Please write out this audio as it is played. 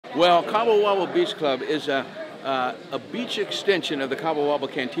Well, Cabo Wabo Beach Club is a beach extension of the Cabo Wabo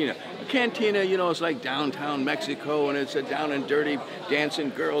Cantina. A cantina, you know, is like downtown Mexico, and it's a down and dirty dancing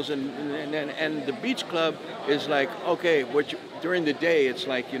girls, and the beach club is like, okay, during the day, it's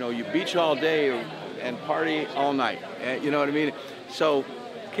like, you know, you beach all day and party all night. You know what I mean? So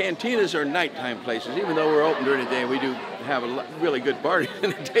cantinas are nighttime places. Even though we're open during the day, we do have a really good party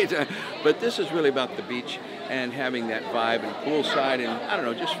in the daytime. But this is really about the beach and having that vibe and poolside, and I don't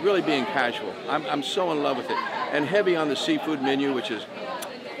know, just really being casual. I'm so in love with it. And heavy on the seafood menu, which is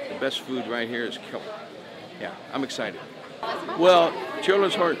the best food right here is killer. Yeah, I'm excited. Well,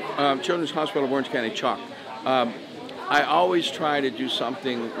 Children's Hospital of Orange County, CHOC. I always try to do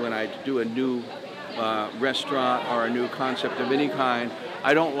something when I do a new restaurant or a new concept of any kind.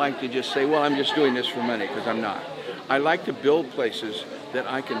 I don't like to just say, well, I'm just doing this for money, because I'm not. I like to build places that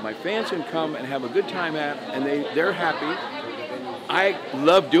my fans can come and have a good time at, and they're happy. I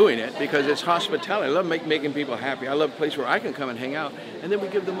love doing it because it's hospitality. I love making people happy. I love a place where I can come and hang out, and then we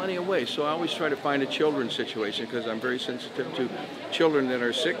give the money away. So I always try to find a children's situation, because I'm very sensitive to children that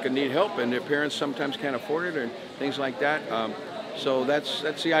are sick and need help, and their parents sometimes can't afford it, or things like that. So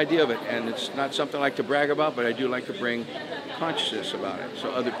that's the idea of it, and it's not something I like to brag about, but I do like to bring consciousness about it,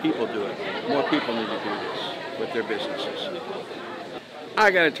 so other people do it. More people need to do this with their businesses. I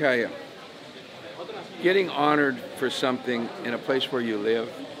got to tell you, getting honored for something in a place where you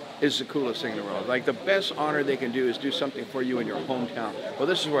live is the coolest thing in the world. Like, the best honor they can do is do something for you in your hometown. Well,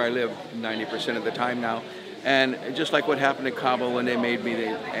 this is where I live 90% of the time now. And just like what happened in Cabo when they made me the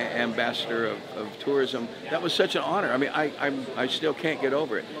ambassador of tourism, that was such an honor. I mean, I still can't get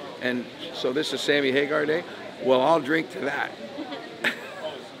over it. And so this is Sammy Hagar Day. Well, I'll drink to that.